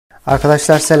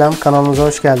Arkadaşlar selam, kanalımıza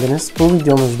hoş geldiniz. Bu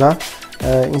videomuzda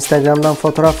Instagram'dan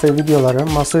fotoğraf ve videoları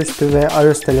masaüstü ve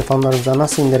iOS telefonlarımıza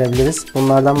nasıl indirebiliriz?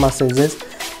 Bunlardan bahsedeceğiz.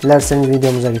 Dilerseniz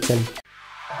videomuza geçelim.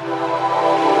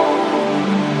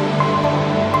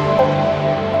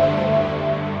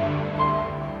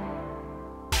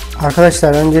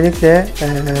 Arkadaşlar öncelikle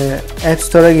App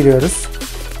Store'a giriyoruz.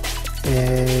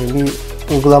 Bir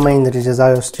uygulama indireceğiz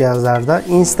iOS cihazlarda.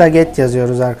 Instaget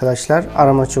yazıyoruz arkadaşlar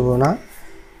arama çubuğuna.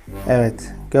 Evet,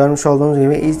 görmüş olduğunuz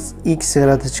gibi ilk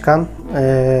sırada çıkan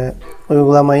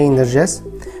uygulamayı indireceğiz.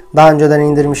 Daha önceden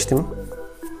indirmiştim.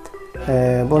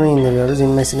 Bunu indiriyoruz,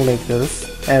 inmesini bekliyoruz.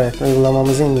 Evet,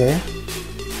 uygulamamız indi.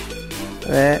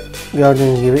 Ve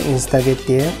gördüğünüz gibi Instaget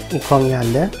diye ikon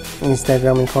geldi.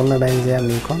 Instagram ikonuna benzeyen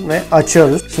bir ikon ve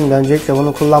açıyoruz. Şimdi öncelikle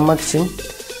bunu kullanmak için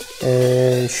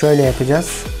şöyle yapacağız.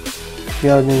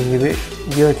 Gördüğünüz gibi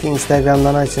diyor ki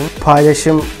Instagram'dan açın.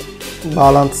 Paylaşım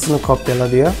bağlantısını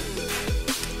kopyala diyor.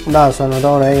 Daha sonra da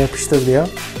oraya yapıştır diyor.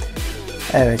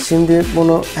 Evet, şimdi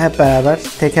bunu hep beraber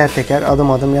teker teker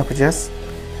adım adım yapacağız.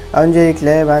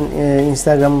 Öncelikle ben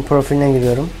Instagram'ın profiline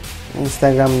giriyorum.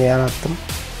 Instagram diye yarattım.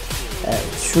 Evet,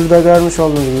 şurada görmüş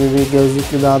olduğunuz gibi bir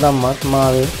gözlüklü bir adam var,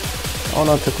 mavi.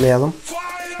 Ona tıklayalım.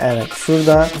 Evet,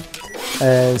 şurada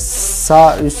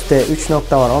sağ üstte 3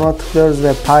 nokta var. Ona tıklıyoruz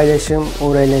ve paylaşım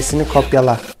URL'sini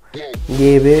kopyala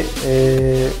diye bir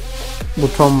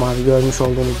buton var, görmüş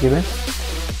olduğunuz gibi.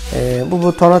 Bu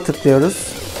butona tıklıyoruz.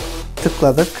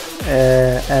 Tıkladık.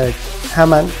 Evet,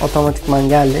 hemen otomatikman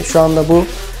geldi. Şu anda bu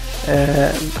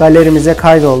galerimize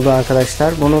kaydoldu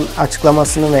arkadaşlar. Bunun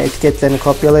açıklamasını ve etiketlerini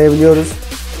kopyalayabiliyoruz.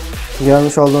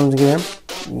 Görmüş olduğunuz gibi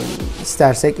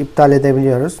istersek iptal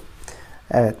edebiliyoruz.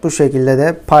 Evet, bu şekilde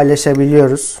de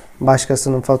paylaşabiliyoruz.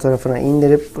 Başkasının fotoğrafını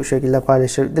indirip bu şekilde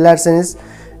paylaşır. Dilerseniz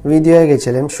videoya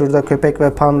geçelim. Şurada köpek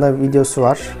ve panda videosu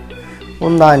var.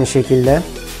 Bunu da aynı şekilde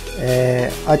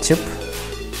açıp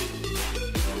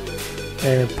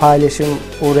paylaşım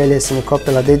URL'sini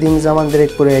kopyala dediğimiz zaman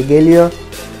direkt buraya geliyor.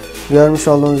 Görmüş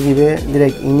olduğunuz gibi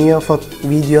direkt iniyor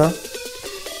video.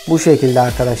 Bu şekilde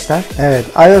arkadaşlar. Evet,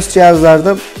 iOS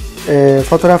cihazlarda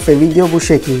fotoğraf ve video bu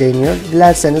şekilde iniyor.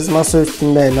 Dilerseniz masa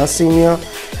üstünde nasıl iniyor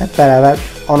hep beraber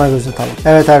ona göz atalım.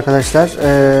 Evet arkadaşlar,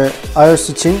 iOS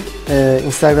için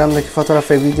Instagram'daki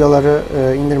fotoğraf ve videoları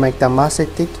indirmekten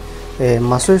bahsettik.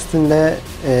 Masa üstünde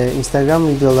Instagram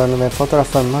videolarını ve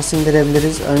fotoğraflarını nasıl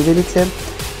indirebiliriz? Öncelikle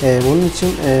bunun için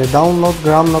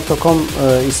downloadgram.com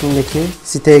ismindeki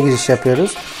siteye giriş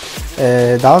yapıyoruz.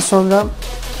 Daha sonra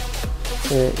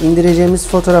indireceğimiz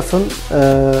fotoğrafın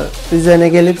üzerine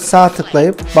gelip sağ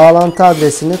tıklayıp bağlantı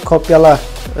adresini kopyala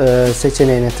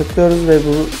seçeneğine tıklıyoruz ve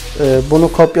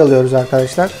bunu kopyalıyoruz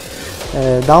arkadaşlar.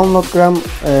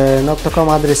 Downloadgram.com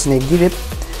adresine girip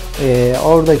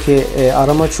oradaki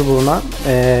arama çubuğuna,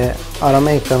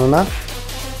 arama ekranına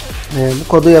bu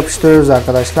kodu yapıştırıyoruz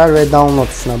arkadaşlar ve download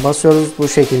tuşuna basıyoruz. Bu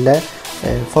şekilde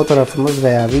fotoğrafımız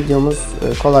veya videomuz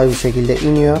kolay bir şekilde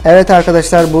iniyor. Evet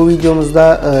arkadaşlar, bu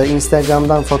videomuzda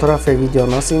Instagram'dan fotoğraf ve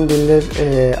video nasıl indirilir,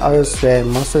 iOS ve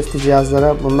masaüstü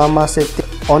cihazlara bundan bahsettik.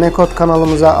 Onekod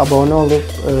kanalımıza abone olup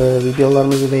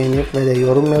videolarımızı beğenip ve de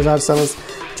yorum yazarsanız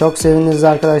çok seviniriz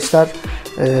arkadaşlar.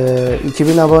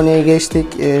 2000 aboneye geçtik.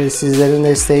 Sizlerin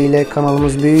desteğiyle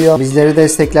kanalımız büyüyor. Bizleri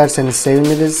desteklerseniz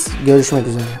seviniriz. Görüşmek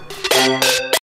üzere.